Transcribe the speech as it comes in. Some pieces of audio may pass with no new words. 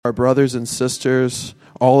our brothers and sisters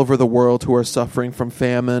all over the world who are suffering from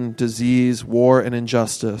famine, disease, war, and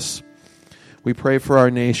injustice. We pray for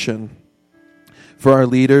our nation, for our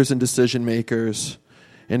leaders and decision makers,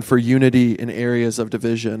 and for unity in areas of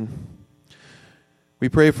division. We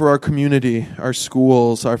pray for our community, our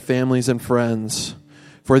schools, our families and friends,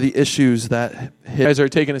 for the issues that hit. You guys are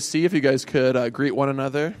taking a seat. If you guys could greet one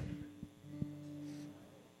another.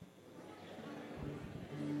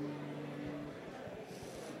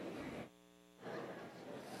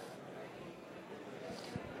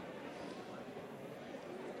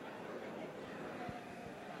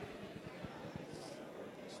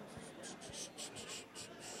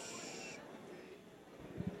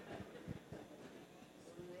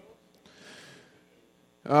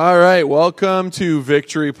 All right, welcome to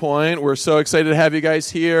Victory Point. We're so excited to have you guys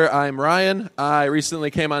here. I'm Ryan. I recently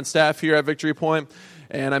came on staff here at Victory Point,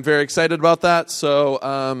 and I'm very excited about that.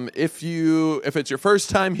 So if it's your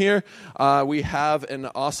first time here, we have an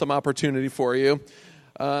awesome opportunity for you.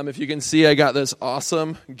 If you can see, I got this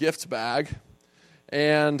awesome gift bag.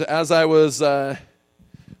 And as I was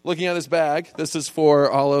looking at this bag, this is for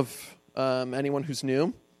all of anyone who's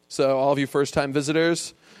new. So all of you first-time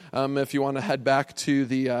visitors, if you want to head back to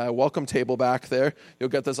the welcome table back there, you'll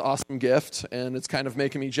get this awesome gift, and it's kind of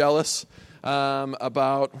making me jealous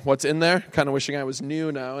about what's in there. Kind of wishing I was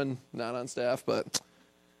new now and not on staff, but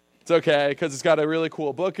it's okay because it's got a really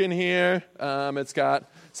cool book in here. It's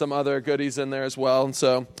got some other goodies in there as well, and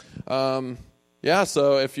so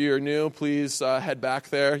so if you're new, please head back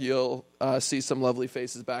there. You'll see some lovely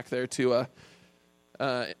faces back there to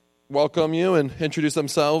welcome you and introduce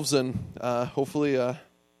themselves and hopefully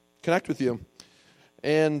connect with you.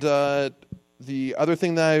 And the other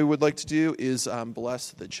thing that I would like to do is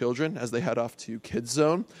bless the children as they head off to Kids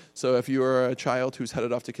Zone. So if you are a child who's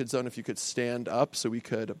headed off to Kids Zone, if you could stand up so we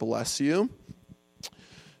could bless you.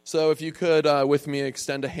 So if you could, with me,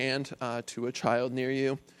 extend a hand to a child near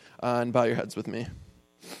you and bow your heads with me.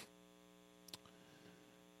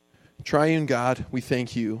 Triune God, we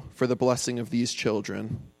thank you for the blessing of these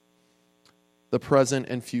children, the present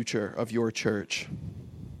and future of your church.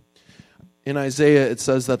 In Isaiah, it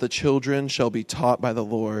says that the children shall be taught by the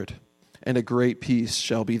Lord, and a great peace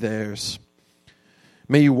shall be theirs.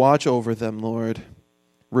 May you watch over them, Lord,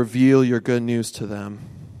 reveal your good news to them,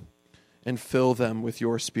 and fill them with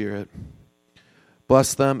your Spirit.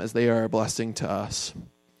 Bless them as they are a blessing to us.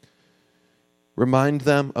 Remind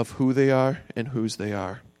them of who they are and whose they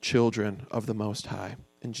are, children of the Most High.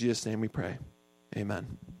 In Jesus' name we pray.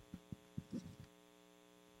 Amen.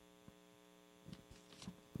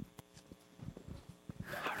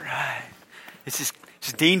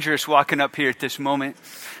 It's dangerous walking up here at this moment.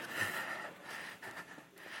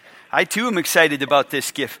 I too am excited about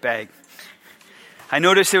this gift bag. I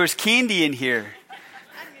noticed there was candy in here.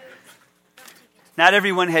 Not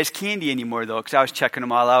everyone has candy anymore, though, because I was checking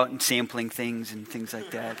them all out and sampling things and things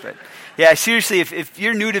like that. But yeah, seriously, if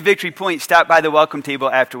you're new to Victory Point, stop by the welcome table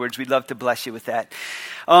afterwards. We'd love to bless you with that.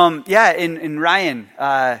 And Ryan,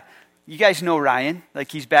 you guys know Ryan,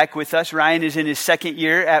 like he's back with us. Ryan is in his second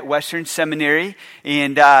year at Western Seminary,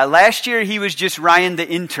 and last year he was just Ryan the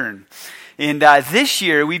intern. And this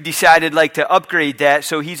year we've decided to upgrade that,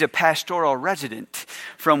 so he's a pastoral resident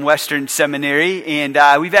from Western Seminary, and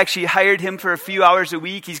we've actually hired him for a few hours a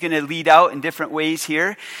week. He's going to lead out in different ways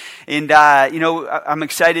here. And, I'm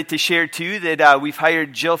excited to share, too, that we've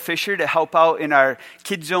hired Jill Fisher to help out in our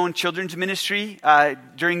Kids Zone Children's Ministry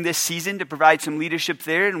during this season to provide some leadership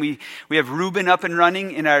there. And we have Ruben up and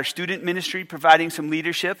running in our student ministry, providing some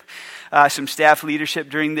leadership, some staff leadership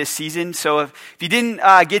during this season. So if you didn't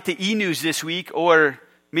get the e-news this week, or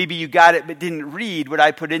maybe you got it but didn't read what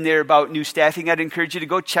I put in there about new staffing, I'd encourage you to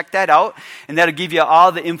go check that out, and that'll give you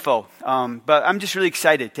all the info. But I'm just really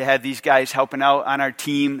excited to have these guys helping out on our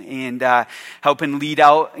team and helping lead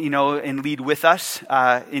out, and lead with us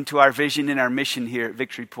into our vision and our mission here at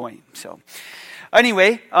Victory Point. So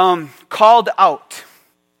anyway, called out.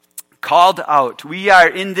 Called Out. We are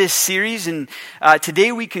in this series, and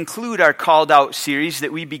today we conclude our Called Out series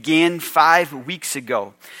that we began 5 weeks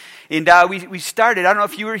ago. And we started, I don't know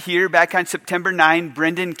if you were here, back on September 9,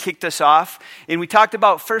 Brendan kicked us off, and we talked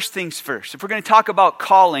about first things first. If we're going to talk about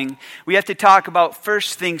calling, we have to talk about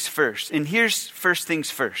first things first. And here's first things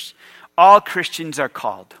first. All Christians are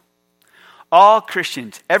called. All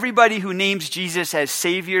Christians, everybody who names Jesus as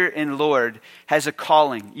Savior and Lord has a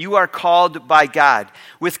calling. You are called by God.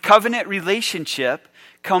 With covenant relationship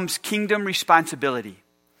comes kingdom responsibility.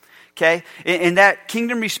 Okay? And that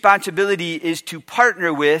kingdom responsibility is to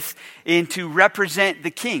partner with and to represent the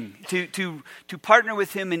king, to partner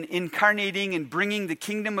with him in incarnating and bringing the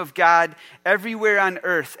kingdom of God everywhere on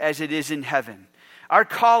earth as it is in heaven. Our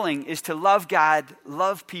calling is to love God,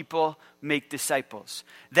 love people, make disciples.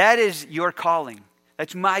 That is your calling.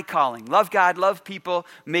 That's my calling. Love God, love people,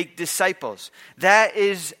 make disciples. That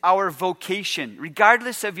is our vocation.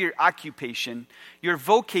 Regardless of your occupation, your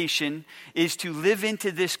vocation is to live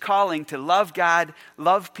into this calling to love God,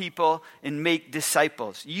 love people, and make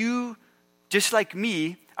disciples. You, just like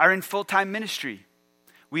me, are in full-time ministry.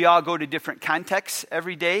 We all go to different contexts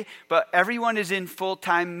every day, but everyone is in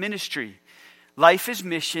full-time ministry. Life is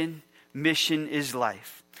mission, mission is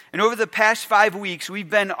life. And over the past 5 weeks, we've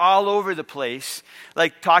been all over the place,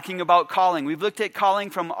 like talking about calling. We've looked at calling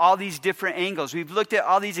from all these different angles. We've looked at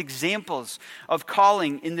all these examples of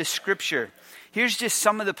calling in the scripture. Here's just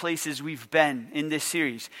some of the places we've been in this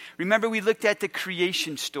series. Remember, we looked at the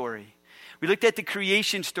creation story. We looked at the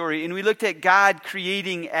creation story, and we looked at God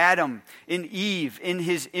creating Adam and Eve in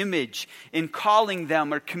his image and calling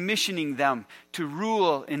them or commissioning them to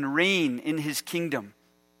rule and reign in his kingdom.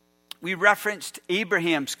 We referenced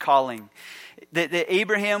Abraham's calling, that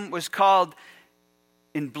Abraham was called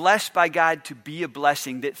and blessed by God to be a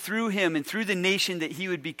blessing, that through him and through the nation that he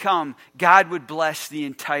would become, God would bless the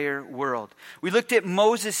entire world. We looked at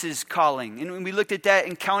Moses' calling, and we looked at that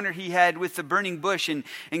encounter he had with the burning bush and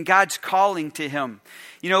God's calling to him.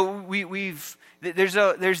 You know,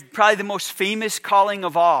 there's probably the most famous calling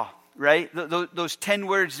of all, right? Those 10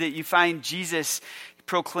 words that you find Jesus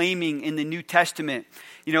proclaiming in the New Testament,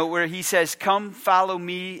 you know, where he says, "Come, follow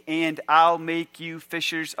me, and I'll make you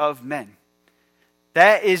fishers of men."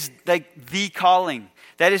 That is like the calling.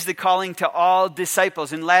 That is the calling to all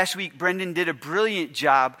disciples. And last week, Brendan did a brilliant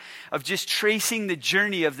job of just tracing the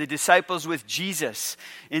journey of the disciples with Jesus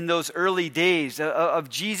in those early days, of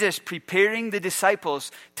Jesus preparing the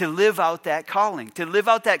disciples to live out that calling,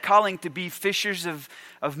 to be fishers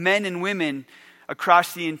of men and women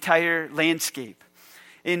across the entire landscape.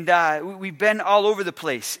 And we've been all over the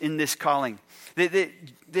place in this calling.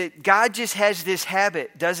 That God just has this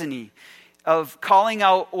habit, doesn't he, of calling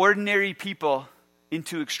out ordinary people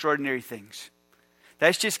into extraordinary things.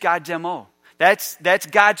 That's just God's MO. That's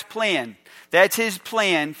God's plan. That's his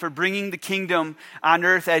plan for bringing the kingdom on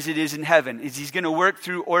earth as it is in heaven. Is he's going to work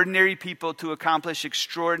through ordinary people to accomplish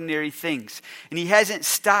extraordinary things. And he hasn't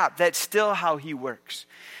stopped. That's still how he works.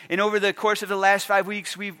 And over the course of the last 5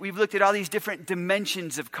 weeks, we've looked at all these different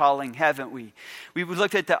dimensions of calling, haven't we? We've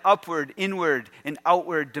looked at the upward, inward, and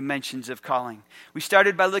outward dimensions of calling. We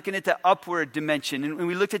started by looking at the upward dimension, and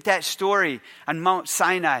we looked at that story on Mount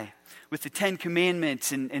Sinai with the 10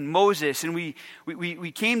 Commandments and Moses, and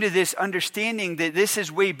we came to this understanding that this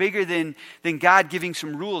is way bigger than God giving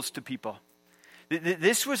some rules to people.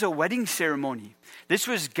 This was a wedding ceremony. This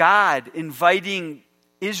was God inviting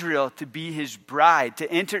Israel to be his bride,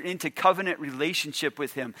 to enter into covenant relationship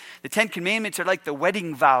with him. The 10 Commandments are like the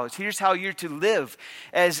wedding vows. Here's how you're to live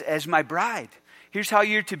as my bride. Here's how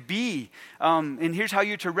you're to be, and here's how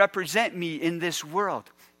you're to represent me in this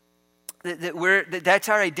world. That's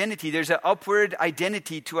our identity. There's an upward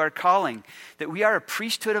identity to our calling, that we are a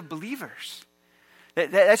priesthood of believers.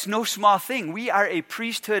 That's no small thing. We are a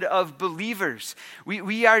priesthood of believers.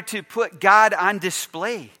 We are to put God on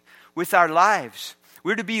display with our lives.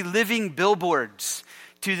 We're to be living billboards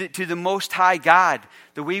to the Most High God,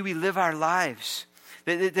 the way we live our lives.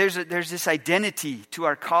 There's this identity to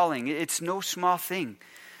our calling. It's no small thing.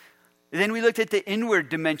 And then we looked at the inward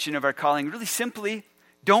dimension of our calling. Really simply,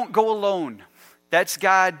 don't go alone. That's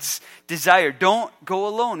God's desire. Don't go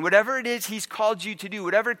alone. Whatever it is he's called you to do,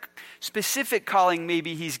 whatever specific calling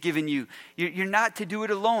maybe he's given you, you're not to do it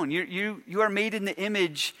alone. You are made in the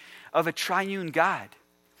image of a triune God.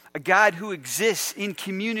 A God who exists in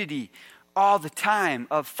community all the time,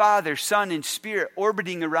 of Father, Son, and Spirit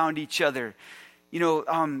orbiting around each other,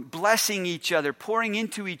 blessing each other, pouring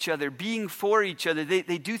into each other, being for each other.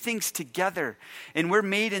 They do things together, and we're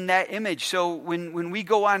made in that image. So when we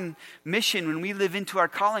go on mission, when we live into our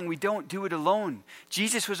calling, we don't do it alone.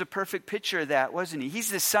 Jesus was a perfect picture of that, wasn't he?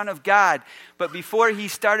 He's the Son of God, but before he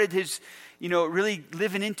started his really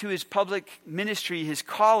living into his public ministry, his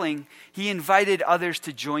calling, he invited others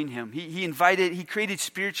to join him. He created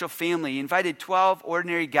spiritual family. He invited 12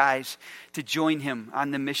 ordinary guys to join him on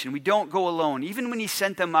the mission. We don't go alone. Even when he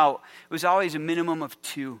sent them out, it was always a minimum of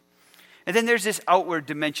 2. And then there's this outward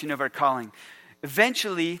dimension of our calling.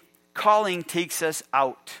 Eventually, calling takes us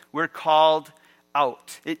out. We're called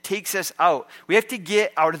out. It takes us out. We have to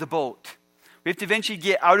get out of the boat. We have to eventually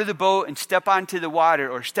get out of the boat and step onto the water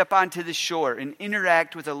or step onto the shore and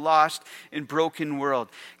interact with a lost and broken world.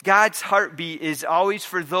 God's heartbeat is always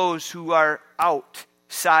for those who are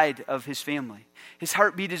outside of his family. His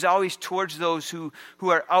heartbeat is always towards those who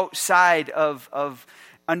are outside of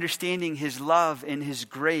understanding his love and his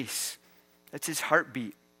grace. That's his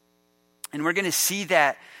heartbeat. And we're going to see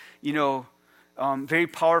that, very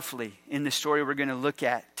powerfully in the story we're going to look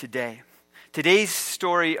at today. Today's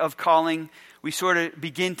story of calling, we sort of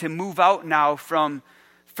begin to move out now from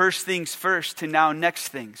first things first to now next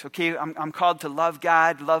things. Okay, I'm called to love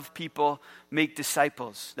God, love people, make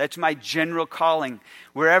disciples. That's my general calling.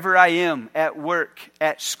 Wherever I am, at work,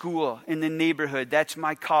 at school, in the neighborhood, that's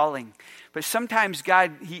my calling. But sometimes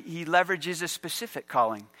God, he leverages a specific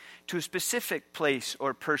calling to a specific place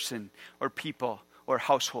or person or people or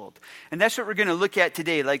household. And that's what we're going to look at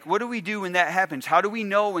today. Like, what do we do when that happens? How do we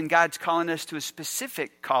know when God's calling us to a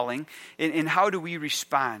specific calling, and how do we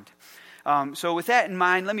respond? So with that in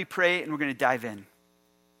mind, let me pray, and we're going to dive in.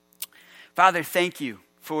 Father, thank you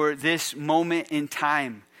for this moment in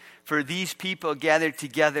time, for these people gathered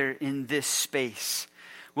together in this space.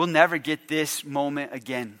 We'll never get this moment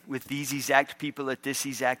again with these exact people at this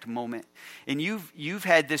exact moment. And you've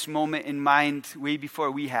had this moment in mind way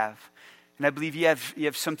before we have. And I believe you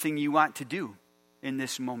have something you want to do in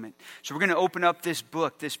this moment. So we're going to open up this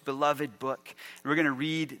book, this beloved book, and we're going to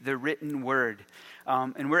read the written word.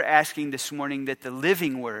 And we're asking this morning that the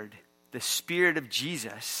living word, the Spirit of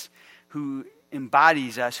Jesus, who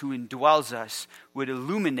embodies us, who indwells us, would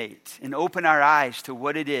illuminate and open our eyes to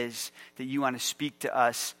what it is that you want to speak to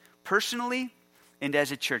us personally and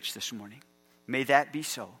as a church this morning. May that be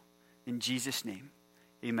so. In Jesus' name,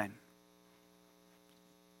 amen.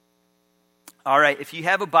 All right, if you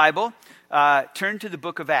have a Bible, turn to the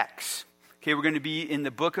book of Acts. Okay, we're going to be in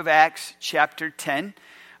the book of Acts, chapter 10.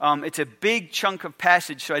 It's a big chunk of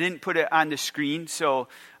passage, so I didn't put it on the screen. So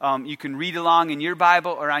you can read along in your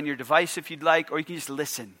Bible or on your device if you'd like, or you can just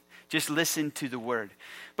listen. Just listen to the word.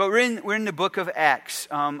 But we're in the book of Acts.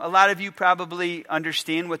 A lot of you probably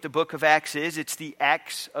understand what the book of Acts is. It's the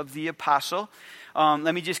Acts of the Apostle.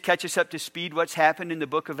 Let me just catch us up to speed what's happened in the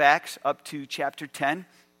book of Acts up to chapter 10.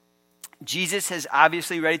 Jesus has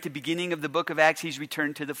obviously, right at the beginning of the book of Acts, he's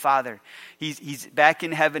returned to the Father. He's back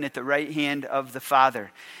in heaven at the right hand of the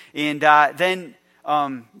Father. And then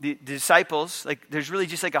the disciples, there's really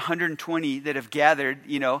just 120 that have gathered,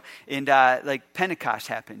 and Pentecost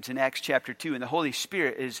happens in Acts chapter 2, and the Holy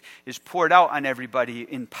Spirit is poured out on everybody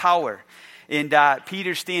in power. And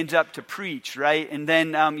Peter stands up to preach, right? And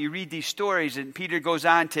then you read these stories, and Peter goes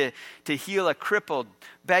on to heal a crippled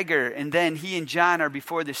beggar. And then he and John are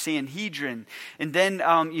before the Sanhedrin. And then,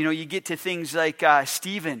 you get to things like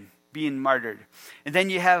Stephen being martyred. And then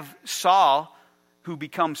you have Saul, who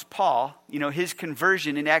becomes Paul, his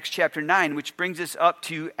conversion in Acts chapter 9, which brings us up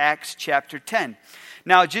to Acts chapter 10.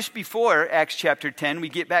 Now, just before Acts chapter 10, we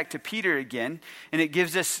get back to Peter again, and it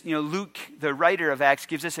gives us, Luke, the writer of Acts,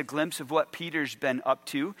 gives us a glimpse of what Peter's been up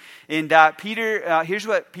to. And Peter, here's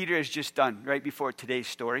what Peter has just done right before today's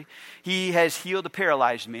story. He has healed a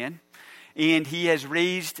paralyzed man, and he has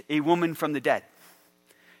raised a woman from the dead.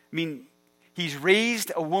 He's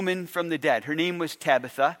raised a woman from the dead. Her name was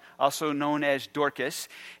Tabitha, also known as Dorcas,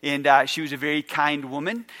 and she was a very kind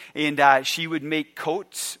woman, and she would make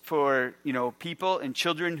coats for, people and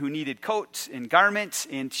children who needed coats and garments,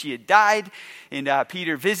 and she had died, and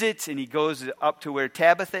Peter visits, and he goes up to where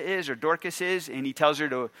Tabitha is, or Dorcas is, and he tells her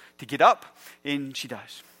to get up, and she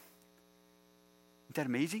does. Isn't that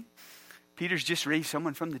amazing? Peter's just raised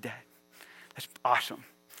someone from the dead. That's awesome.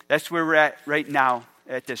 That's where we're at right now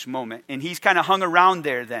at this moment. And he's kind of hung around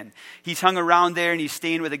there then. He's hung around there, and he's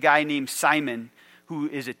staying with a guy named Simon, who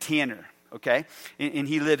is a tanner, okay? And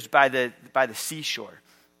he lives by the seashore.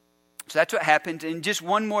 So that's what happens. And just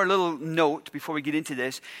one more little note before we get into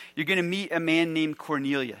this. You're going to meet a man named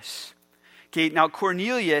Cornelius. Okay, now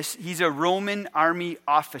Cornelius, he's a Roman army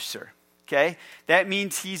officer, okay? That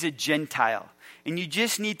means he's a Gentile. And you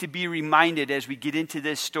just need to be reminded as we get into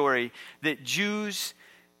this story that Jews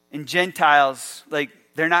and Gentiles,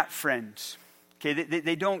 they're not friends. Okay,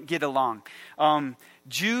 they don't get along.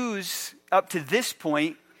 Jews, up to this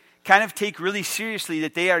point, kind of take really seriously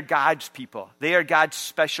that they are God's people. They are God's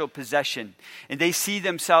special possession. And they see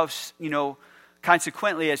themselves,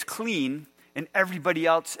 consequently as clean and everybody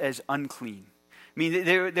else as unclean.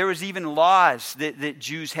 There was even laws that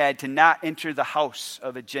Jews had to not enter the house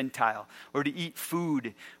of a Gentile or to eat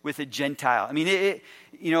food with a Gentile.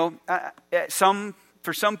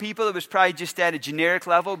 For some people, it was probably just at a generic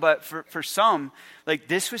level, but for some,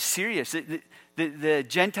 this was serious. the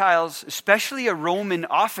Gentiles, especially a Roman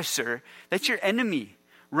officer, that's your enemy.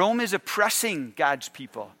 Rome is oppressing God's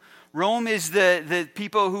people. Rome is the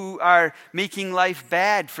people who are making life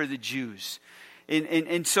bad for the Jews.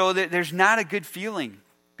 And so there's not a good feeling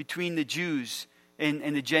between the Jews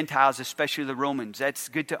and the Gentiles, especially the Romans. That's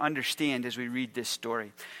good to understand as we read this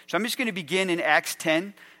story. So I'm just going to begin in Acts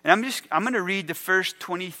 10, and I'm going to read the first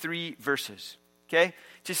 23 verses. Okay?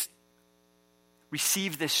 Just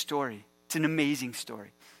receive this story. It's an amazing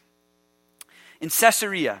story. In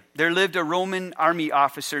Caesarea, there lived a Roman army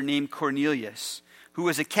officer named Cornelius, who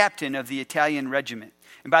was a captain of the Italian regiment.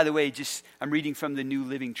 And by the way, I'm reading from the New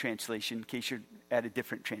Living Translation, in case you're at a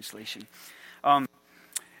different translation.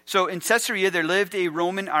 So in Caesarea, there lived a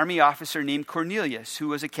Roman army officer named Cornelius, who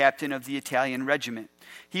was a captain of the Italian regiment.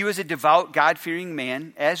 He was a devout, God-fearing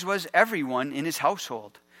man, as was everyone in his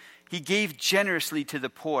household. He gave generously to the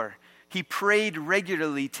poor. He prayed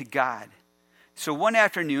regularly to God. So one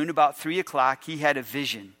afternoon, about 3 o'clock, he had a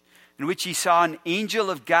vision in which he saw an angel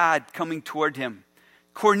of God coming toward him.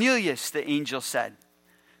 "Cornelius," the angel said.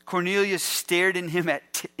 Cornelius stared at him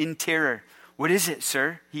in terror. "What is it,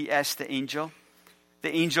 sir?" he asked the angel.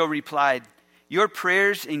 The angel replied, "Your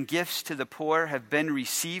prayers and gifts to the poor have been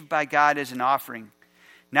received by God as an offering.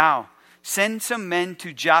 Now, send some men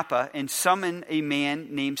to Joppa and summon a man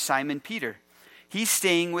named Simon Peter. He's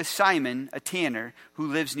staying with Simon, a tanner,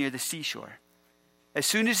 who lives near the seashore." As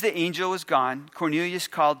soon as the angel was gone, Cornelius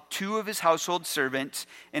called 2 of his household servants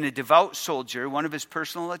and a devout soldier, one of his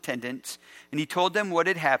personal attendants, and he told them what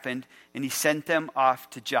had happened, and he sent them off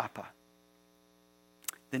to Joppa.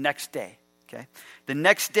 The next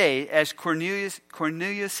day, as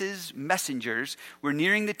Cornelius's messengers were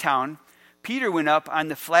nearing the town, Peter went up on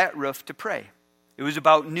the flat roof to pray. It was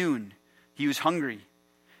about noon. He was hungry.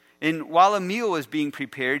 And while a meal was being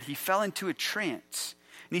prepared, he fell into a trance.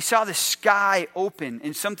 And he saw the sky open,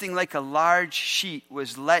 and something like a large sheet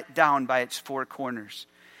was let down by its 4 corners.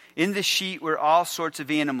 In the sheet were all sorts of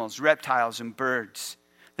animals, reptiles, and birds.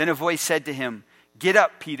 Then a voice said to him, "Get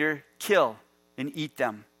up, Peter, kill and eat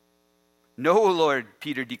them." "No, Lord,"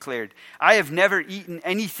 Peter declared. "I have never eaten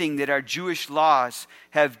anything that our Jewish laws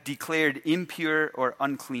have declared impure or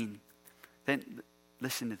unclean." Then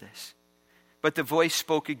listen to this. But the voice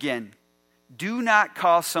spoke again. "Do not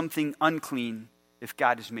call something unclean if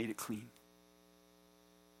God has made it clean."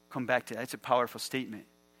 Come back to that. That's a powerful statement.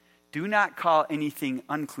 Do not call anything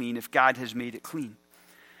unclean if God has made it clean.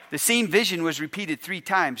 The same vision was repeated 3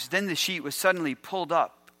 times. Then the sheet was suddenly pulled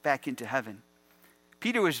up back into heaven.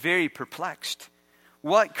 Peter was very perplexed.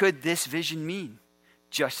 What could this vision mean?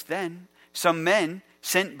 Just then, some men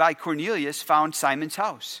sent by Cornelius found Simon's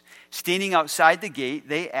house. Standing outside the gate,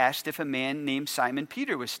 they asked if a man named Simon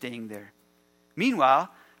Peter was staying there.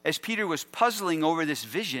 Meanwhile, as Peter was puzzling over this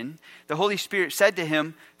vision, the Holy Spirit said to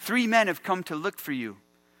him, 3 men have come to look for you.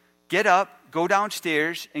 Get up, go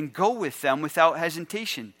downstairs, and go with them without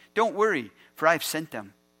hesitation. Don't worry, for I have sent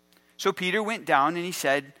them." So Peter went down and he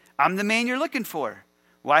said, "I'm the man you're looking for.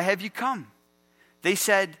 Why have you come?" They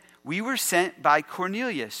said, "We were sent by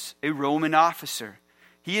Cornelius, a Roman officer.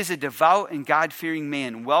 He is a devout and God-fearing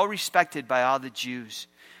man, well respected by all the Jews.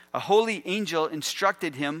 A holy angel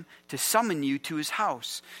instructed him to summon you to his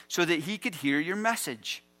house so that he could hear your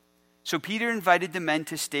message." So Peter invited the men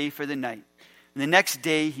to stay for the night. And the next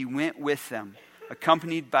day he went with them,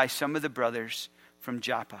 accompanied by some of the brothers from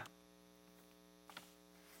Joppa.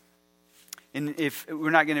 And if we're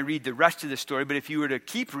not going to read the rest of the story, but if you were to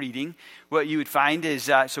keep reading, what you would find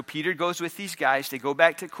is, so Peter goes with these guys. They go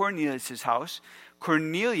back to Cornelius' house.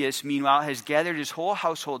 Cornelius, meanwhile, has gathered his whole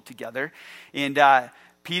household together. And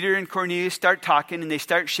Peter and Cornelius start talking, and they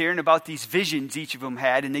start sharing about these visions each of them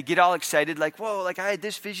had. And they get all excited, like, whoa, like I had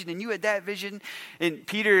this vision and you had that vision. And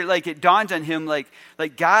Peter, like it dawns on him, like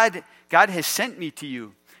God has sent me to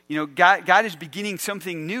you. You know, God is beginning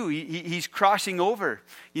something new. He's crossing over,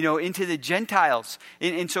 into the Gentiles.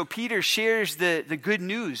 And so Peter shares the good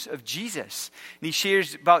news of Jesus. And he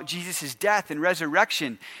shares about Jesus' death and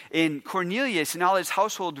resurrection. And Cornelius and all his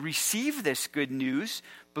household receive this good news,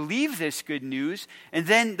 believe this good news, and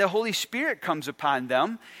then the Holy Spirit comes upon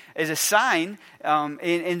them as a sign,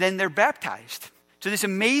 and then they're baptized. So this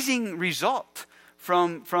amazing result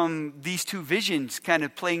from these 2 visions kind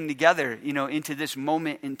of playing together, into this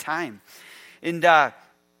moment in time. And,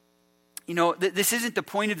 this isn't the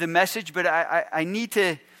point of the message, but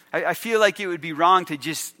I feel like it would be wrong to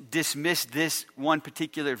just dismiss this one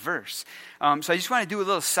particular verse. So I just want to do a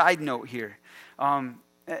little side note here.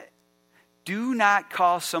 Do not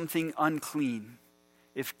call something unclean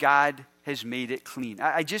if God has made it clean.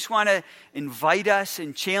 I just want to invite us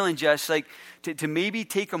and challenge us, to maybe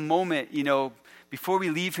take a moment, before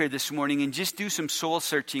we leave here this morning and just do some soul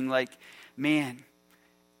searching, like, man,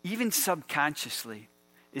 even subconsciously,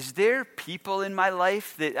 is there people in my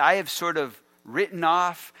life that I have sort of written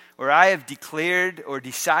off, or I have declared or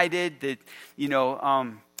decided that,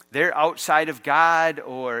 they're outside of God,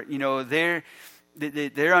 or, they're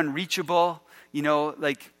unreachable,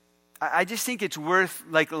 I just think it's worth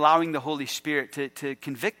allowing the Holy Spirit to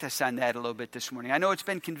convict us on that a little bit this morning. I know it's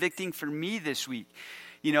been convicting for me this week.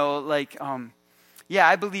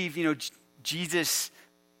 I believe, Jesus,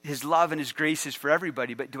 his love and his grace is for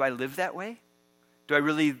everybody, but do I live that way? Do I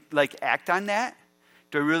really act on that?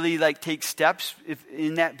 Do I really take steps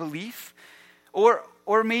in that belief?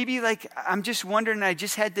 Or maybe I'm just wondering, I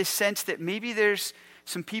just had this sense that maybe there's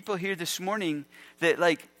some people here this morning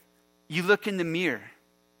that you look in the mirror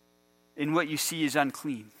and what you see is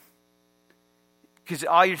unclean. Because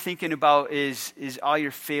all you're thinking about is all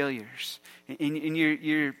your failures and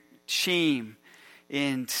your shame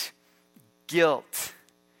and guilt.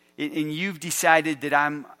 And you've decided that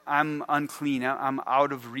I'm unclean, I'm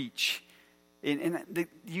out of reach.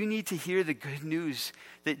 You need to hear the good news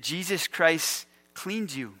that Jesus Christ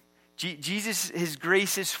cleaned you. Jesus, his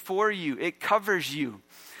grace is for you. It covers you.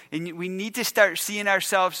 And we need to start seeing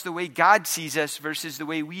ourselves the way God sees us versus the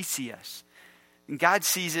way we see us. And God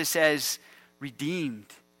sees us as redeemed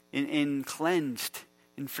and cleansed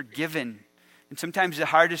and forgiven. And sometimes the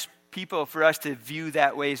hardest people for us to view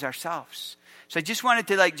that way is ourselves. So I just wanted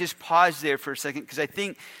to just pause there for a second, because I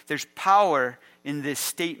think there's power in this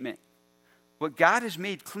statement. What God has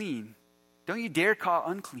made clean, don't you dare call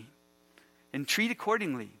unclean, and treat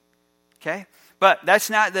accordingly. Okay? But that's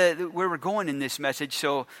not where we're going in this message,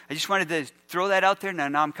 so I just wanted to throw that out there.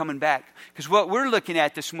 Now I'm coming back. Because what we're looking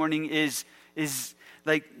at this morning is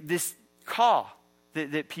this call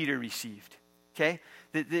that Peter received. Okay?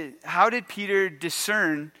 How did Peter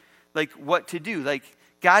discern what to do?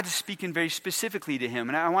 God is speaking very specifically to him.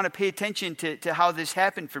 And I want to pay attention to how this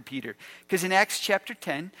happened for Peter. Because in Acts chapter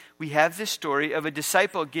 10, we have this story of a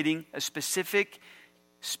disciple getting a specific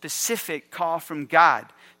call from God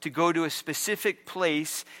to go to a specific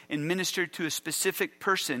place and minister to a specific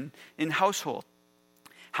person in household.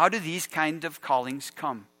 How do these kind of callings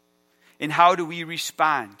come? And how do we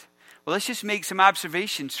respond? Well, let's just make some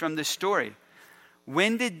observations from this story.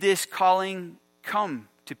 When did this calling come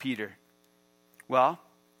to Peter? Well,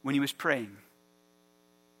 when he was praying.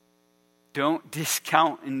 Don't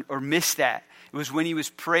discount or miss that. It was when he was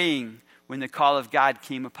praying when the call of God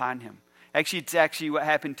came upon him. Actually, it's actually what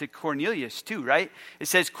happened to Cornelius too, right? It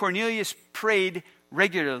says Cornelius prayed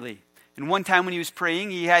regularly. And one time when he was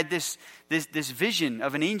praying, he had this vision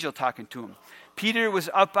of an angel talking to him. Peter was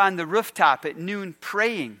up on the rooftop at noon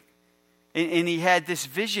praying. And he had this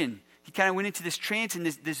vision. He kind of went into this trance, and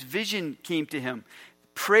this vision came to him.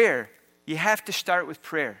 Prayer. You have to start with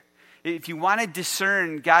prayer. If you want to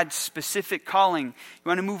discern God's specific calling, you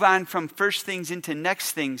want to move on from first things into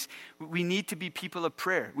next things, we need to be people of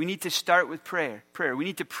prayer. We need to start with prayer. We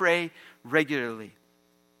need to pray regularly.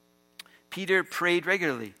 Peter prayed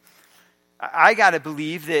regularly. I got to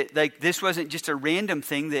believe that this wasn't just a random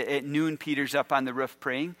thing that at noon Peter's up on the roof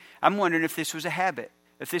praying. I'm wondering if this was a habit,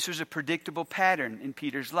 if this was a predictable pattern in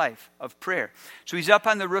Peter's life of prayer. So he's up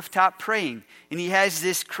on the rooftop praying, and he has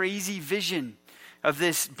this crazy vision of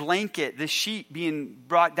this blanket, this sheet being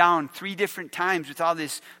brought down 3 different times with all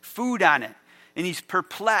this food on it. And he's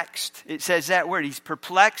perplexed. It says that word. He's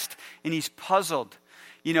perplexed and he's puzzled.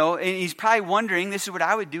 And he's probably wondering, this is what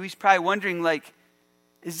I would do. He's probably wondering,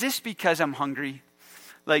 is this because I'm hungry?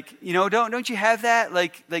 Don't you have that?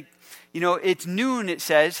 It's noon, it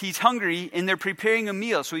says. He's hungry and they're preparing a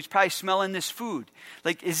meal. So he's probably smelling this food.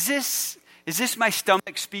 Is this my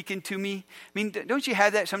stomach speaking to me? I mean, don't you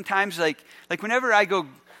have that sometimes? Whenever I go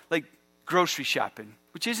grocery shopping,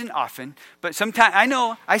 which isn't often, but sometimes, I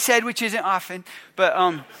know I said which isn't often,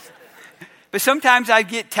 but sometimes I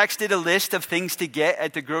get texted a list of things to get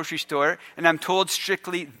at the grocery store, and I'm told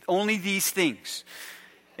strictly only these things.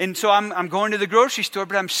 And so I'm going to the grocery store,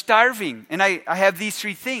 but I'm starving, and I have these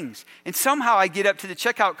 3 things. And somehow I get up to the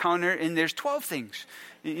checkout counter, and there's 12 things.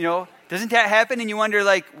 Doesn't that happen? And you wonder,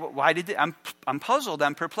 why did it? I'm puzzled.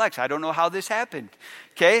 I'm perplexed. I don't know how this happened.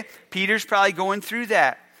 Okay? Peter's probably going through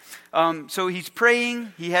that. So he's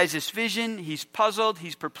praying. He has this vision. He's puzzled.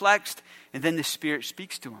 He's perplexed. And then the Spirit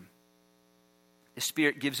speaks to him. The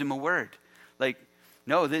Spirit gives him a word.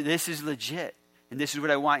 No, this is legit. And this is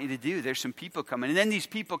what I want you to do. There's some people coming. And then these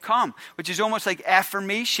people come, which is almost like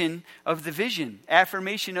affirmation of the vision,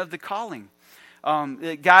 affirmation of the calling.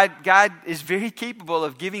 God is very capable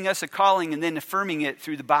of giving us a calling and then affirming it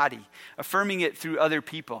through the body, affirming it through other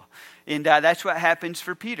people. And that's what happens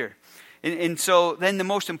for Peter. And so then the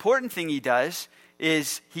most important thing he does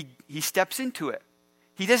is he steps into it.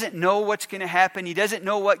 He doesn't know what's going to happen. He doesn't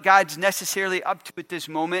know what God's necessarily up to at this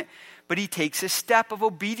moment, but he takes a step of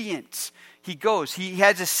obedience. He goes. He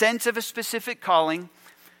has a sense of a specific calling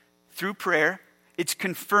through prayer. It's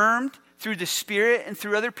confirmed through the Spirit and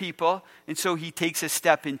through other people, and so he takes a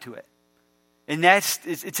step into it. And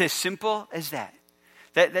it's as simple as that.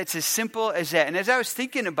 That's as simple as that. And as I was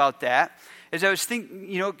thinking about that,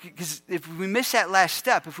 because if we miss that last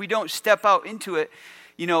step, if we don't step out into it,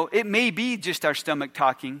 it may be just our stomach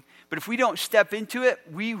talking, but if we don't step into it,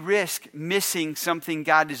 we risk missing something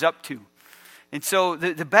God is up to. And so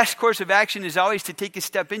the best course of action is always to take a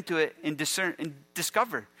step into it and discern and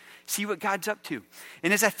discover, see what God's up to.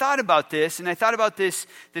 And as I thought about this, and I thought about this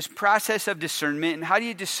process of discernment, and how do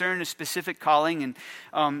you discern a specific calling, and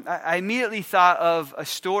I immediately thought of a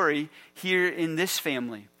story here in this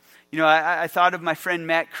family. I thought of my friend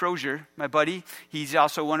Matt Crozier, my buddy. He's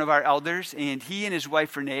also one of our elders, and he and his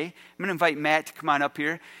wife Renee. I'm going to invite Matt to come on up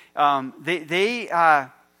here.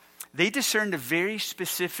 They discerned a very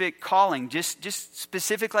specific calling, just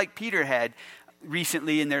specific like Peter had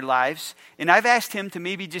recently in their lives. And I've asked him to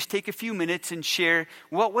maybe just take a few minutes and share,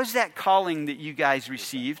 what was that calling that you guys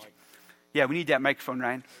received? Yeah, we need that microphone,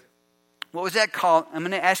 Ryan. What was that call? I'm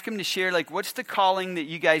going to ask him to share, what's the calling that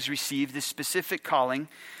you guys received, this specific calling?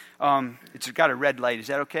 It's got a red light. Is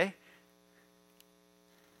that okay?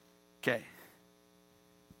 Okay.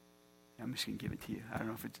 I'm just going to give it to you. I don't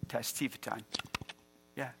know if it's a test. See if it's on.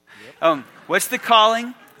 Yeah. Yep. What's the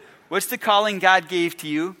calling? What's the calling God gave to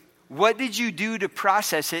you? What did you do to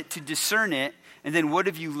process it, to discern it? And then what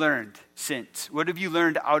have you learned since? What have you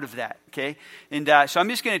learned out of that? Okay. And so I'm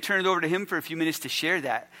just going to turn it over to him for a few minutes to share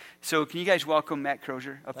that. So can you guys welcome Matt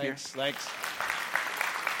Crozier up here? Thanks.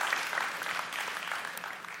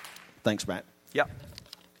 Thanks, Matt. Yep.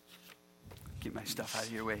 Get my stuff out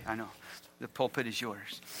of your way. I know. The pulpit is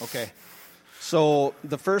yours. Okay. So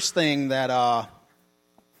the first thing that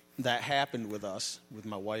happened with us, with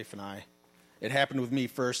my wife and I, it happened with me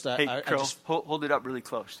first. Hold it up really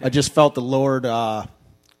close. I just felt the Lord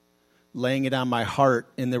laying it on my heart,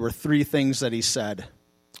 and there were three things that he said.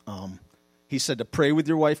 He said to pray with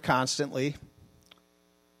your wife constantly,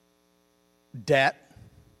 debt,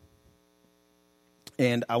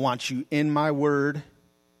 and I want you in my word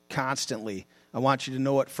constantly. I want you to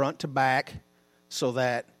know it front to back so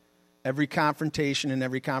that every confrontation and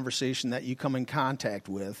every conversation that you come in contact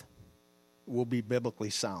with will be biblically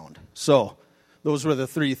sound. So those were the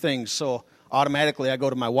three things. So automatically I go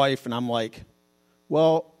to my wife and I'm like,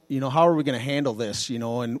 well, how are we going to handle this?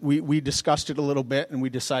 And we discussed it a little bit, and we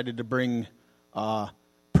decided to bring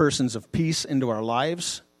persons of peace into our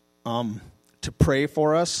lives to pray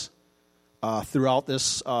for us throughout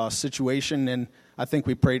this situation. And I think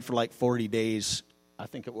we prayed for 40 days, I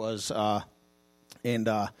think it was. And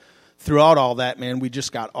throughout all that, man, we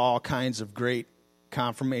just got all kinds of great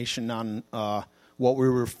confirmation on what we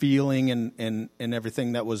were feeling and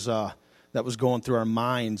everything that was going through our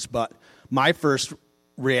minds. But my first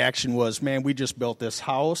reaction was, man, we just built this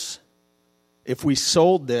house. If we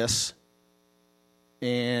sold this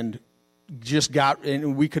and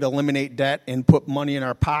and we could eliminate debt and put money in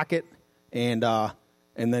our pocket and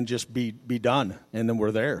then just be done, and then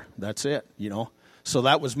we're there. That's it, So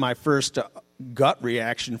that was my first gut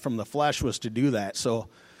reaction from the flesh, was to do that. So,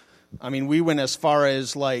 we went as far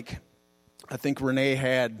as I think Renee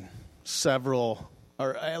had several,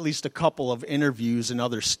 or at least a couple of interviews in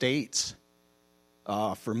other states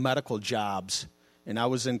for medical jobs, and I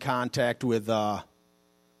was in contact with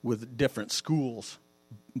different schools,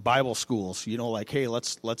 Bible schools. Hey,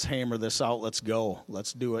 let's hammer this out. Let's go.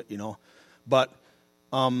 Let's do it. But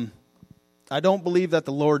I don't believe that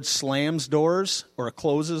the Lord slams doors or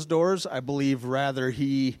closes doors. I believe rather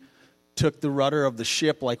he took the rudder of the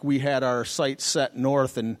ship, like we had our sights set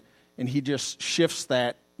north, and he just shifts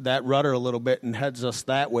that rudder a little bit and heads us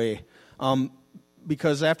that way.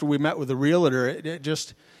 Because after we met with the realtor, it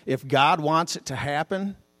just, if God wants it to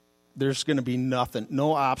happen, there's going to be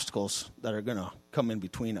no obstacles that are going to come in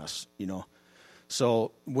between us,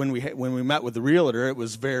 So when we met with the realtor, it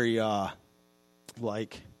was very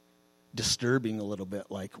disturbing a little bit,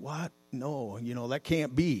 what? No, that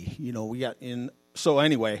can't be. We got in. So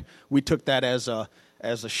anyway, we took that as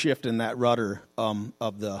a shift in that rudder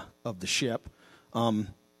of the ship.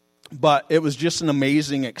 But it was just an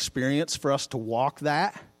amazing experience for us to walk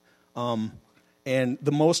that. And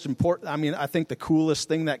the most important, I think the coolest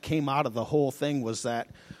thing that came out of the whole thing was that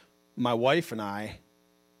my wife and I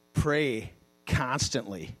pray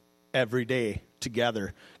constantly every day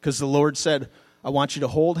together, because the Lord said, I want you to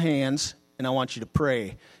hold hands and I want you to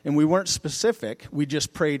pray. And we weren't specific. We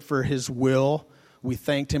just prayed for his will. We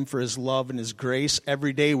thanked him for his love and his grace.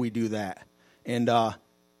 Every day we do that. And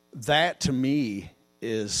that, to me,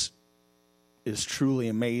 is truly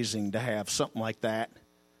amazing to have something like that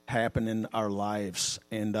happen in our lives.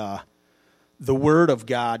 And the Word of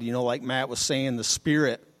God, like Matt was saying, the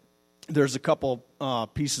Spirit, there's a couple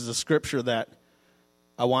pieces of Scripture that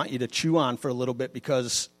I want you to chew on for a little bit,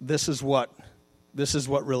 because this is what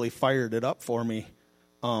really fired it up for me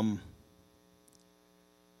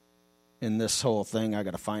in this whole thing. I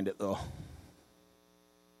got to find it, though.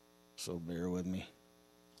 So bear with me.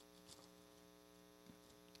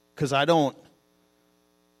 Because I don't,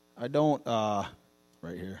 right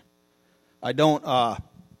here, I don't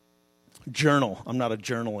journal. I'm not a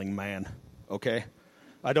journaling man, okay?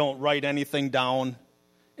 I don't write anything down.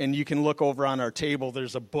 And you can look over on our table,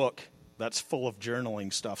 there's a book that's full of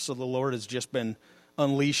journaling stuff. So the Lord has just been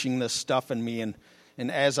unleashing this stuff in me. And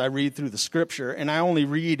as I read through the Scripture, and I only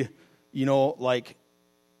read, like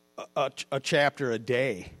a chapter a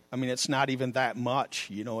day. I mean, it's not even that much,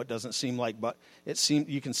 it doesn't seem like, but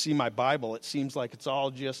you can see my Bible, it seems like it's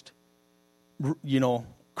all just,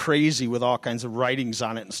 crazy with all kinds of writings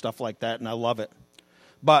on it and stuff like that, and I love it.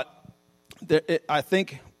 But I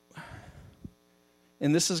think,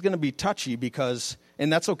 and this is going to be touchy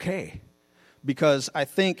and that's okay, because I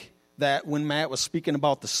think that when Matt was speaking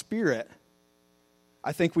about the Spirit,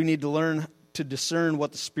 I think we need to learn to discern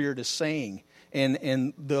what the Spirit is saying.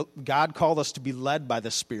 And God called us to be led by the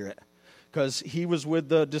Spirit, because he was with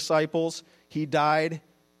the disciples. He died,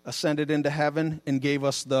 ascended into heaven, and gave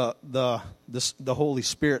us the Holy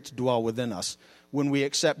Spirit to dwell within us. When we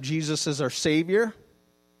accept Jesus as our Savior,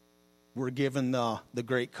 we're given the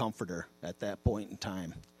great Comforter at that point in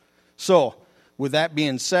time. So, with that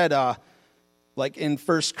being said, like in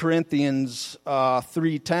 1 Corinthians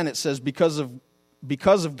 3:10, it says,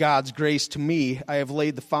 Because of God's grace to me, I have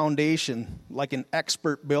laid the foundation like an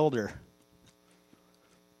expert builder.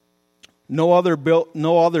 No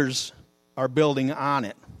others are building on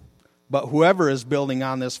it, but whoever is building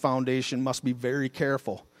on this foundation must be very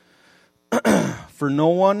careful. For no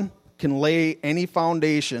one can lay any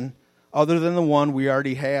foundation other than the one we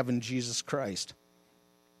already have in Jesus Christ.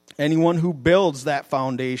 Anyone who builds that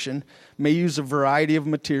foundation may use a variety of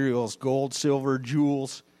materials: gold, silver,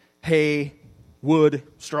 jewels, hay, wood,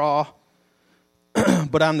 straw.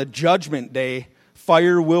 But on the judgment day,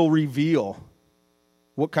 fire will reveal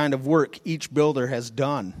what kind of work each builder has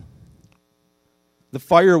done. The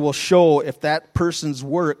fire will show if that person's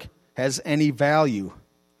work has any value.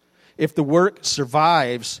 If the work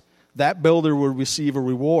survives, that builder will receive a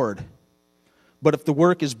reward. But if the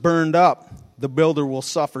work is burned up, the builder will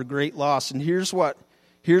suffer great loss. And here's what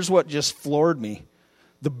just floored me.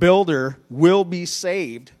 The builder will be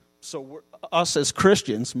saved. So us as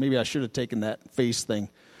Christians, maybe I should have taken that face thing.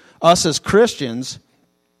 Us as Christians,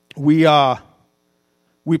 we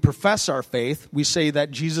profess our faith. We say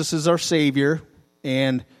that Jesus is our Savior,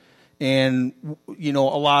 and a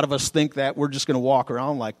lot of us think that we're just going to walk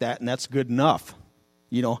around like that, and that's good enough.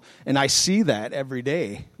 And I see that every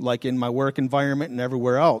day, like in my work environment and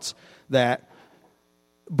everywhere else.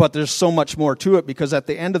 But there's so much more to it, because at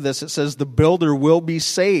the end of this, it says the builder will be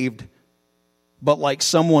saved, but like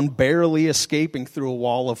someone barely escaping through a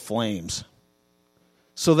wall of flames.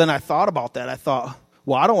 So then I thought about that. I thought,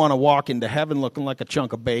 well, I don't want to walk into heaven looking like a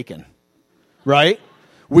chunk of bacon, right?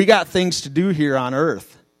 We got things to do here on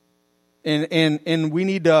earth, and we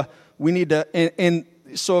need to. And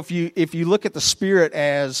so if you look at the Spirit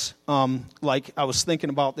as like I was thinking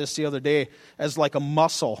about this the other day, as like a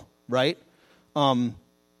muscle, right?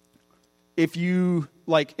 If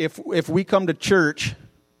we come to church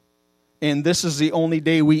and this is the only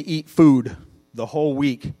day we eat food the whole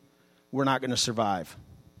week, we're not going to survive.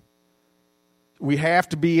 We have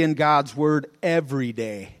to be in God's Word every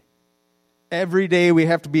day. Every day we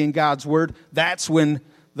have to be in God's Word. That's when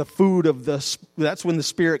that's when the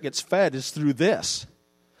Spirit gets fed, is through this.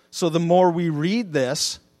 So the more we read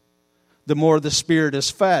this, the more the Spirit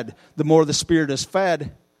is fed. The more the Spirit is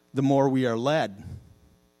fed, the more we are led.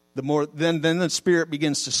 The more then the Spirit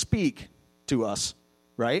begins to speak to us,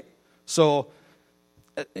 right? So,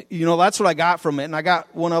 that's what I got from it. And I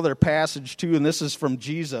got one other passage too, and this is from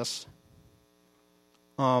Jesus.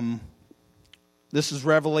 This is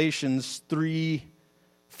Revelations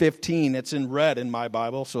 3:15. It's in red in my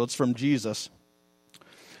Bible, so it's from Jesus.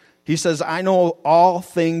 He says, I know all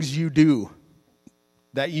things you do,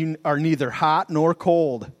 that you are neither hot nor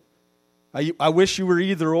cold. I wish you were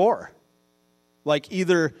either or. Like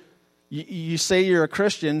either you say you're a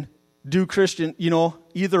Christian, do Christian,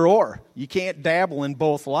 either or. You can't dabble in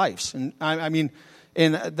both lives. And I mean,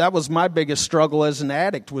 and that was my biggest struggle as an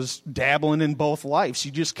addict, was dabbling in both lives.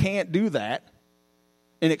 You just can't do that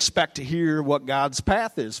and expect to hear what God's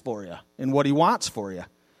path is for you and what he wants for you.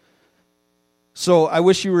 So I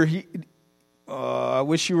wish you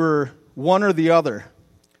were one or the other.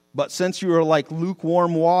 But since you are like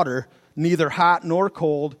lukewarm water, neither hot nor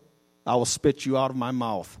cold, I will spit you out of my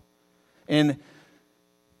mouth. And,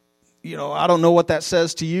 you know, I don't know what that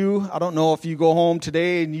says to you. I don't know if you go home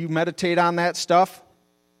today and you meditate on that stuff.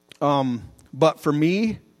 But for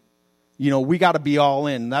me, you know, we got to be all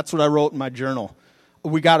in. That's what I wrote in my journal.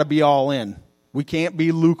 We got to be all in. We can't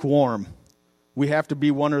be lukewarm. We have to be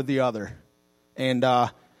one or the other. And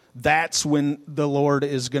that's when the Lord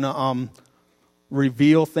is going to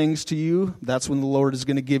reveal things to you. That's when the Lord is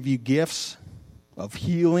going to give you gifts of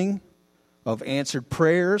healing, of answered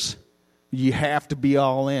prayers. You have to be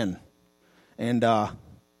all in. And,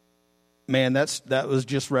 man, that was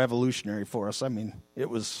just revolutionary for us. I mean, it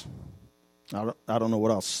was, I don't know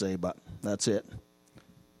what else to say, but that's it.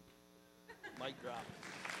 Mic drop.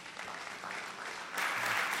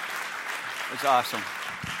 That's awesome.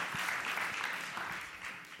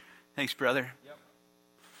 Thanks, brother. Yep.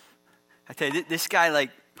 I tell you, this guy, like,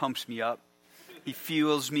 pumps me up. He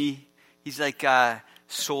fuels me. He's like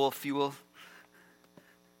soul fuel.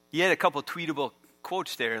 He had a couple tweetable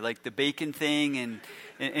quotes there, like the bacon thing,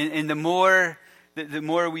 and the more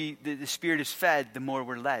the Spirit is fed, the more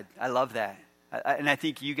we're led. I love that. And I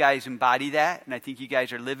think you guys embody that, and I think you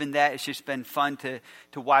guys are living that. It's just been fun to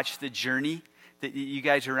watch the journey that you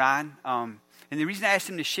guys are on. And the reason I asked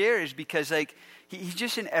him to share is because, like, he's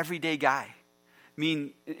just an everyday guy. I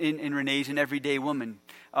mean, and Renee's an everyday woman.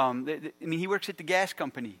 I mean, he works at the gas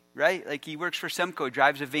company, right? Like, he works for Semco,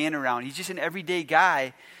 drives a van around. He's just an everyday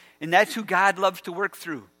guy, and that's who God loves to work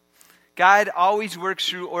through. God always works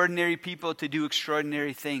through ordinary people to do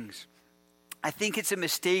extraordinary things. I think it's a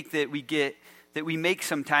mistake that we make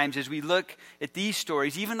sometimes as we look at these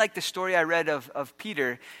stories, even like the story I read of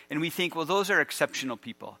Peter, and we think, well, those are exceptional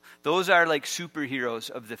people. Those are like superheroes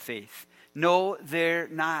of the faith. No, they're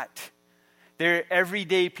not. They're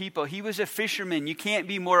everyday people. He was a fisherman. You can't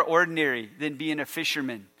be more ordinary than being a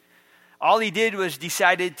fisherman. All he did was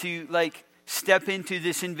decided to, like, step into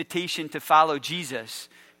this invitation to follow Jesus.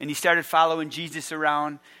 And he started following Jesus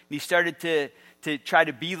around. And he started to try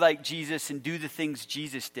to be like Jesus and do the things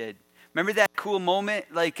Jesus did. Remember that cool moment,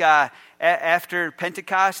 like after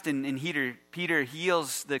Pentecost, and Peter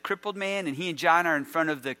heals the crippled man, and he and John are in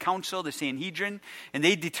front of the council, the Sanhedrin, and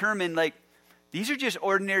they determine, like, these are just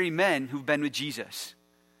ordinary men who've been with Jesus.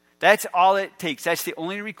 That's all it takes. That's the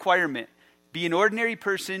only requirement. Be an ordinary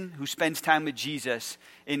person who spends time with Jesus,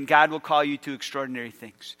 and God will call you to extraordinary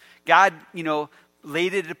things. God,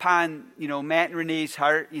 laid it upon, Matt and Renee's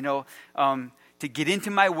heart, to get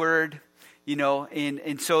into my word,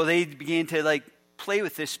 and so they began to, like, play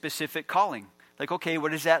with this specific calling. Like, okay, what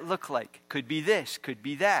does that look like? Could be this, could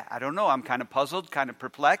be that. I don't know. I'm kind of puzzled, kind of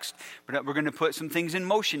perplexed. But we're going to put some things in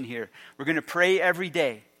motion here. We're going to pray every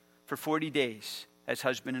day for 40 days as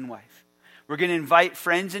husband and wife. We're going to invite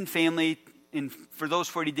friends and family for those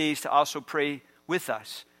 40 days to also pray with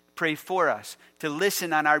us, pray for us, to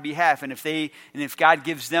listen on our behalf. And if God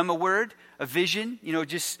gives them a word, a vision,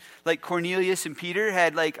 just like Cornelius and Peter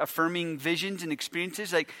had, like, affirming visions and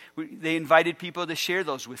experiences, like, they invited people to share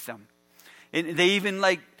those with them. And they even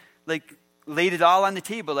like laid it all on the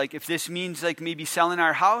table. Like, if this means, like, maybe selling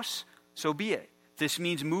our house, so be it. If this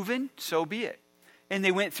means moving, so be it. And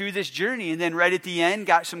they went through this journey, and then right at the end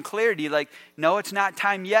got some clarity. Like, no, it's not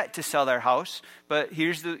time yet to sell our house, but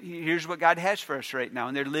here's what God has for us right now.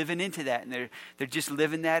 And they're living into that, and they're just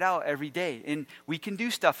living that out every day. And we can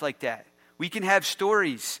do stuff like that. We can have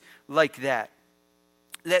stories like that.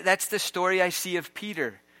 That's the story I see of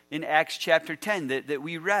Peter in Acts chapter 10 that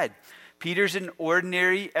we read. Peter's an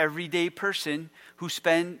ordinary, everyday person who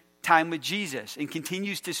spent time with Jesus and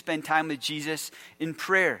continues to spend time with Jesus in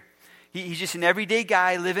prayer. He's just an everyday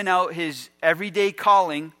guy living out his everyday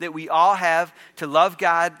calling that we all have to love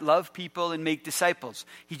God, love people, and make disciples.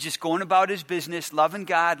 He's just going about his business, loving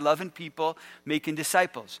God, loving people, making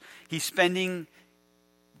disciples. He's spending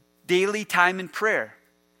daily time in prayer.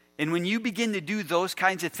 And when you begin to do those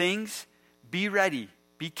kinds of things, be ready.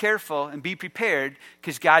 Be careful and be prepared,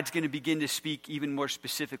 because God's going to begin to speak even more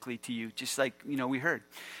specifically to you, just like, we heard.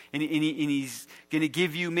 And he's going to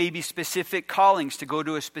give you maybe specific callings to go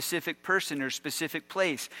to a specific person or specific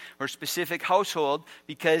place or specific household,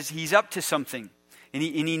 because he's up to something and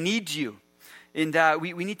he needs you. And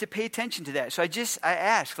we need to pay attention to that. So I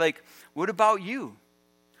ask, like, what about you?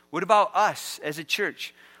 What about us as a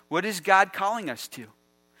church? What is God calling us to?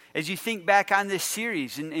 as you think back on this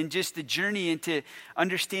series and just the journey into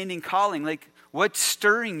understanding calling, like what's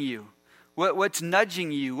stirring you? What's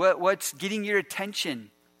nudging you? What's getting your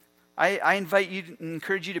attention? I invite you and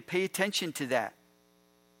encourage you to pay attention to that.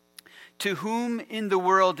 To whom in the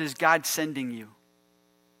world is God sending you?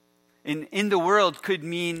 And in the world could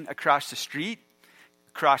mean across the street,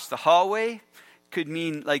 across the hallway, could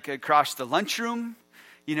mean like across the lunchroom,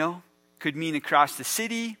 could mean across the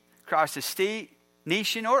city, across the state,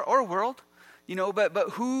 nation, or world, but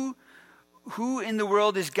who in the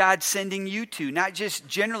world is God sending you to? Not just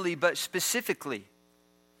generally, but specifically.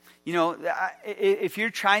 If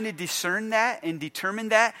you're trying to discern that and determine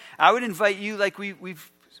that, I would invite you, like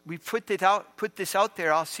we've put this out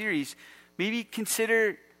there all series, maybe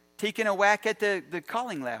consider taking a whack at the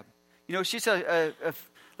calling lab. It's just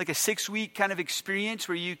like a 6-week kind of experience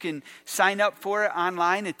where you can sign up for it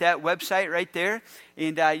online at that website right there.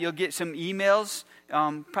 And you'll get some emails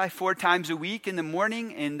probably 4 times a week in the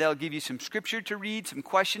morning, and they'll give you some scripture to read, some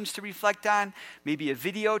questions to reflect on, maybe a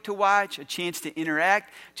video to watch, a chance to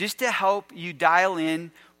interact, just to help you dial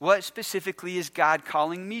in what specifically is God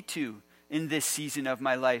calling me to in this season of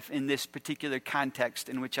my life, in this particular context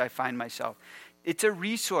in which I find myself. It's a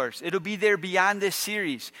resource. It'll be there beyond this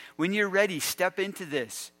series. When you're ready, step into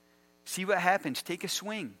this. See what happens. Take a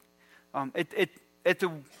swing. At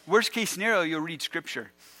the worst case scenario, you'll read scripture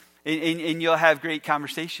and you'll have great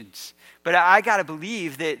conversations. But I got to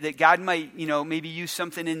believe that God might, maybe use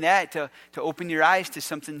something in that to open your eyes to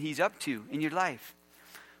something he's up to in your life.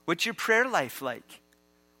 What's your prayer life like?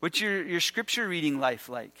 What's your scripture reading life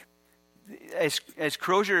like? As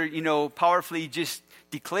Crozier, powerfully just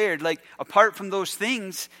declared, like apart from those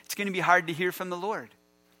things, it's going to be hard to hear from the Lord.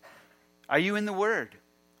 Are you in the Word?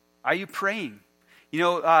 Are you praying?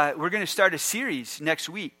 We're going to start a series next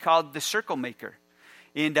week called The Circle Maker.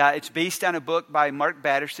 And it's based on a book by Mark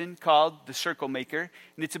Batterson called The Circle Maker.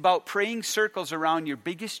 And it's about praying circles around your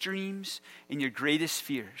biggest dreams and your greatest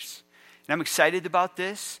fears. And I'm excited about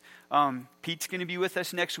this. Pete's going to be with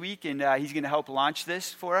us next week, and he's going to help launch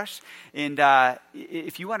this for us. And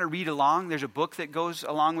if you want to read along, there's a book that goes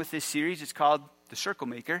along with this series. It's called The Circle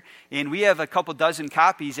Maker. And we have a couple dozen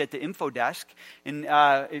copies at the info desk. And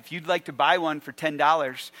if you'd like to buy one for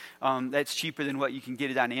 $10, that's cheaper than what you can get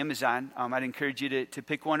it on Amazon. I'd encourage you to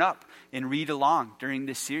pick one up and read along during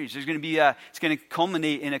this series. There's going to be it's going to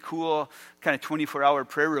culminate in a cool kind of 24-hour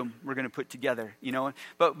prayer room we're going to put together,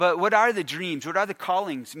 But what are the dreams? What are the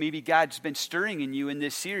callings maybe God's been stirring in you in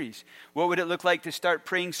this series? What would it look like to start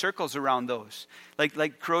praying circles around those?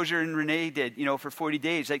 Like Crozier and Renee did, for 40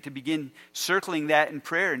 days, like to begin circling that in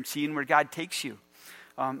prayer and seeing where God takes you.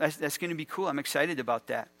 That's going to be cool. I'm excited about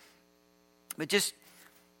that. But just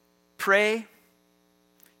pray,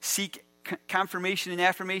 seek confirmation and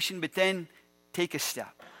affirmation, but then take a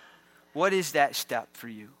step. What is that step for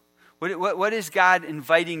you? What is God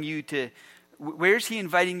inviting you to, where's he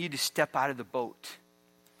inviting you to step out of the boat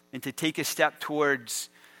and to take a step towards,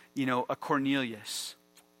 a Cornelius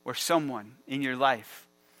or someone in your life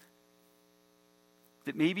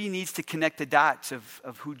that maybe needs to connect the dots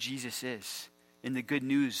of who Jesus is and the good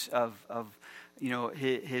news of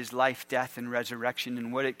his life, death, and resurrection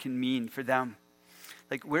and what it can mean for them.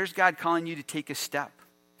 Like, where's God calling you to take a step?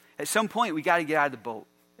 At some point, we got to get out of the boat.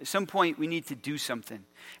 At some point, we need to do something.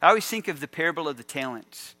 I always think of the parable of the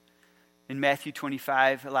talents. In Matthew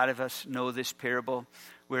 25, a lot of us know this parable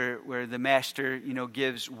where the master,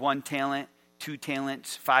 gives 1 talent, 2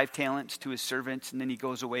 talents, 5 talents to his servants, and then he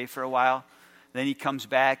goes away for a while. Then he comes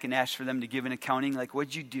back and asks for them to give an accounting, like,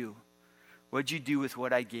 what'd you do? What'd you do with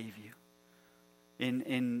what I gave you?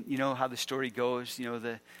 And you know how the story goes,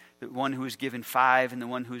 the one who was given 5 and the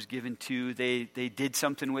one who was given 2, they did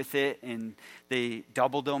something with it and they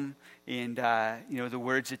doubled them. And, the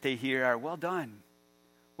words that they hear are, well done,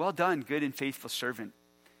 good and faithful servant.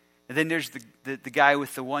 And then there's the guy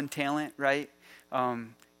with the 1 talent, right?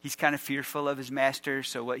 He's kind of fearful of his master.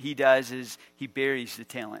 So what he does is he buries the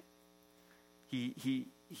talent. He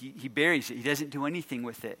buries it. He doesn't do anything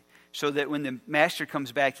with it so that when the master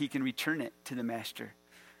comes back, he can return it to the master.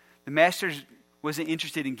 The master wasn't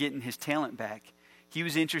interested in getting his talent back. He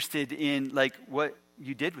was interested in what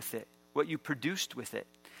you did with it, what you produced with it.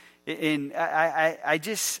 And I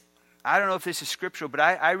don't know if this is scriptural, but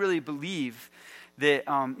I really believe that,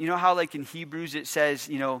 how in Hebrews it says,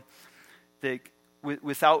 that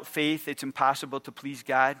without faith it's impossible to please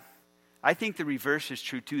God. I think the reverse is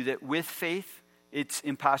true too, that with faith it's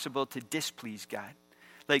impossible to displease God.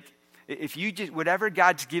 If you just, whatever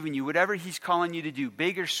God's given you, whatever he's calling you to do,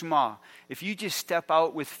 big or small, if you just step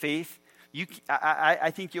out with faith,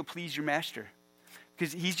 I think you'll please your master.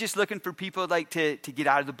 because he's just looking for people like to get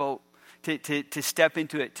out of the boat, to step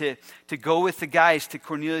into it, to go with the guys to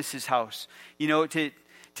Cornelius' house,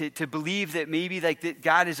 to believe that maybe like that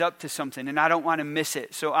God is up to something and I don't want to miss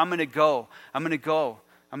it. So I'm going to go. I'm going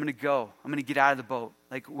to get out of the boat.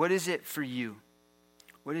 Like, what is it for you?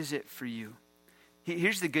 What is it for you?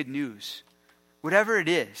 Here's the good news. Whatever it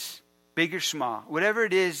is, big or small, whatever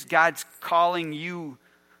it is God's calling you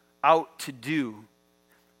out to do,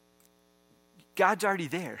 God's already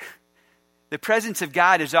there. The presence of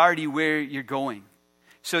God is already where you're going.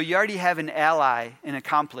 So you already have an ally, an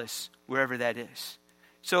accomplice, wherever that is.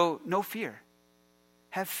 So no fear.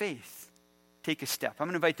 Have faith. Take a step. I'm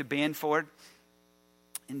going to invite the band forward.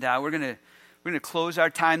 And we're going to close our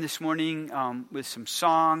time this morning with some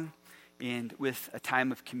song and with a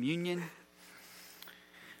time of communion.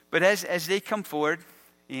 But as they come forward,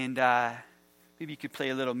 and maybe you could play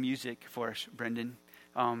a little music for us, Brendan.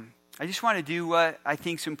 I just want to do what I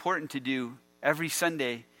think is important to do every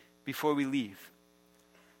Sunday before we leave.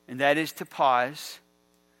 And that is to pause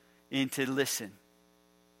and to listen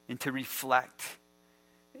and to reflect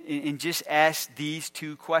and just ask these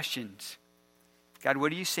two questions. God,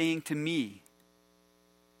 what are you saying to me?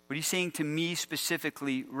 What are you saying to me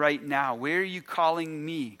specifically right now? Where are you calling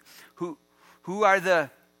me? Who are the,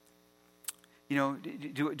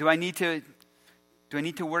 do I need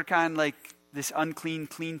to work on like this unclean,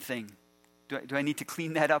 clean thing? Do I need to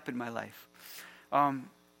clean that up in my life?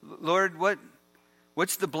 Lord,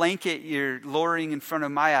 what's the blanket you're lowering in front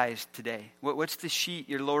of my eyes today? What's the sheet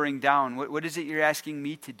you're lowering down? What is it you're asking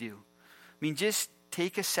me to do? I mean, just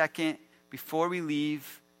take a second before we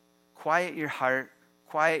leave, quiet your heart,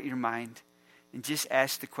 quiet your mind, and just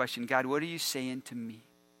ask the question, God, what are you saying to me?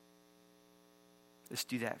 Let's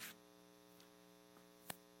do that.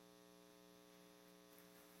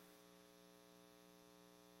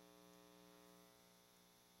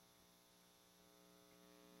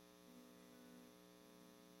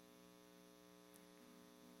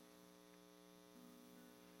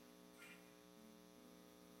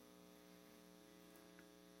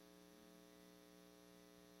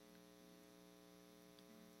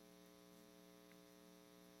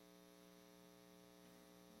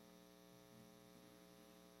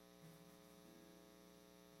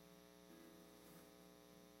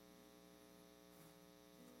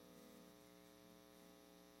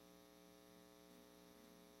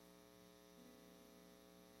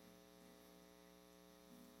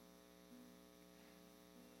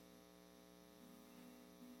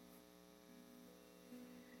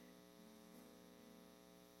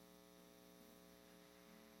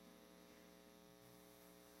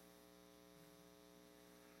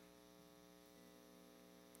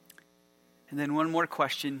 And then one more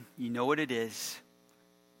question. You know what it is.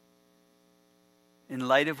 In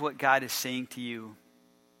light of what God is saying to you,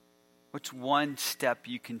 what's one step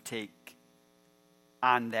you can take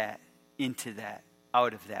on that, into that,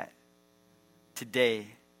 out of that, today,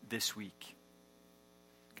 this week?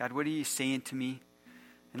 God, what are you saying to me?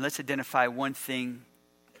 And let's identify one thing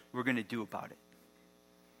we're going to do about it.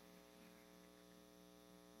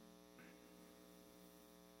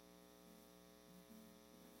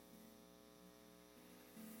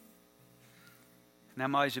 And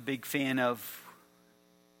I'm always a big fan of,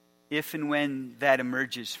 if and when that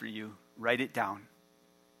emerges for you, write it down.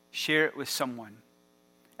 Share it with someone.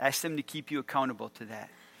 Ask them to keep you accountable to that.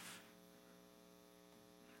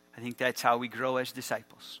 I think that's how we grow as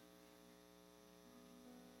disciples.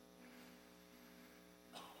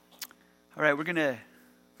 All right, we're going to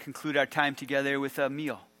conclude our time together with a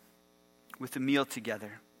meal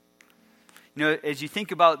together. You know, as you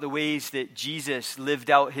think about the ways that Jesus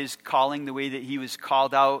lived out his calling, the way that he was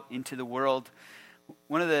called out into the world,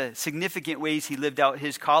 one of the significant ways he lived out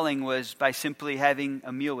his calling was by simply having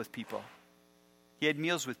a meal with people. He had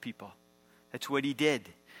meals with people. That's what he did.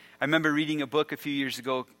 I remember reading a book a few years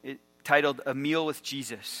ago titled A Meal with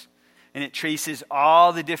Jesus. And it traces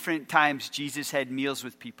all the different times Jesus had meals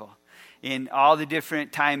with people. And all the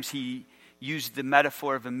different times he used the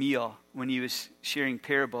metaphor of a meal when he was sharing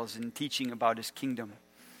parables and teaching about his kingdom.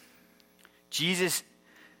 Jesus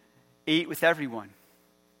ate with everyone,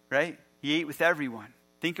 right? He ate with everyone.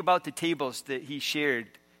 Think about the tables that he shared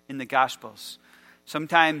in the Gospels.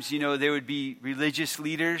 Sometimes, there would be religious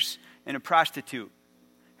leaders and a prostitute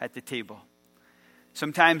at the table.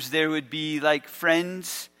 Sometimes there would be like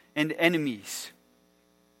friends and enemies.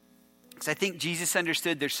 Because I think Jesus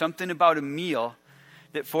understood there's something about a meal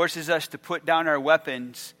that forces us to put down our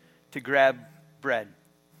weapons to grab bread.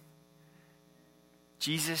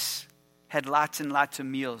 Jesus had lots and lots of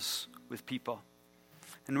meals with people.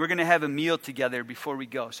 And we're going to have a meal together before we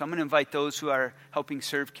go. So I'm going to invite those who are helping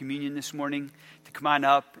serve communion this morning to come on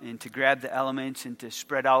up and to grab the elements and to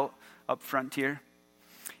spread out up front here.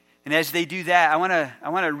 And as they do that, I want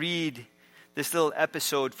to read this little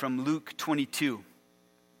episode from Luke 22.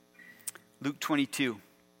 Luke 22.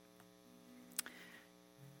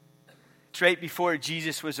 It's right before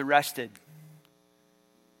Jesus was arrested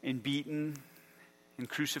and beaten and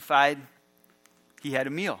crucified. He had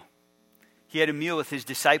a meal. He had a meal with his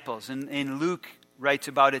disciples. And Luke writes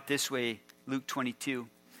about it this way, Luke 22.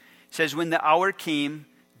 It says, when the hour came,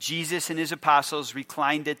 Jesus and his apostles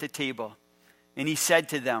reclined at the table. And he said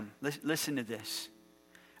to them, listen to this.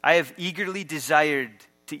 I have eagerly desired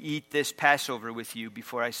to eat this Passover with you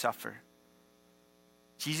before I suffer.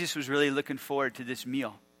 Jesus was really looking forward to this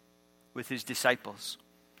meal with his disciples.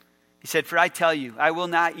 He said, for I tell you, I will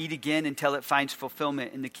not eat again until it finds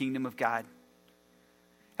fulfillment in the kingdom of God.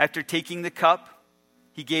 After taking the cup,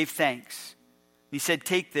 he gave thanks. He said,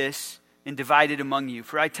 take this and divide it among you.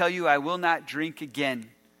 For I tell you, I will not drink again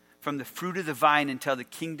from the fruit of the vine until the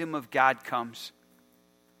kingdom of God comes.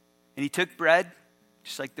 And he took bread,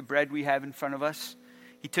 just like the bread we have in front of us.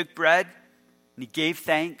 He took bread and he gave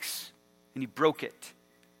thanks and he broke it.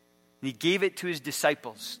 And he gave it to his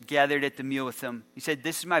disciples gathered at the meal with him. He said,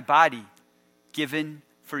 this is my body given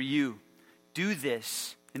for you. Do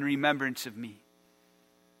this in remembrance of me.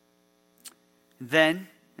 Then,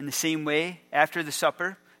 in the same way, after the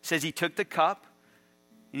supper, it says he took the cup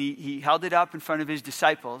and he held it up in front of his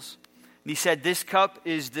disciples. And he said, this cup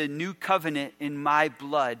is the new covenant in my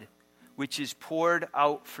blood, which is poured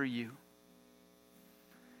out for you.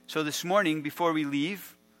 So this morning, before we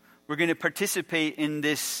leave, we're going to participate in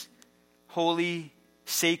this holy,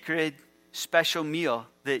 sacred, special meal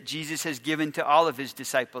that Jesus has given to all of his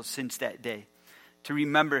disciples since that day to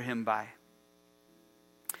remember him by.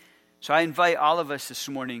 So I invite all of us this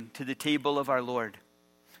morning to the table of our Lord.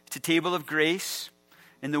 It's a table of grace,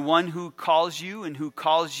 and the one who calls you and who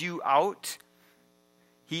calls you out,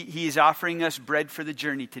 he is offering us bread for the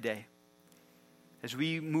journey today. As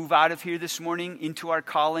we move out of here this morning into our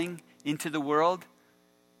calling, into the world,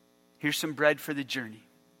 here's some bread for the journey.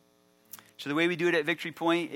 So the way we do it at Victory Point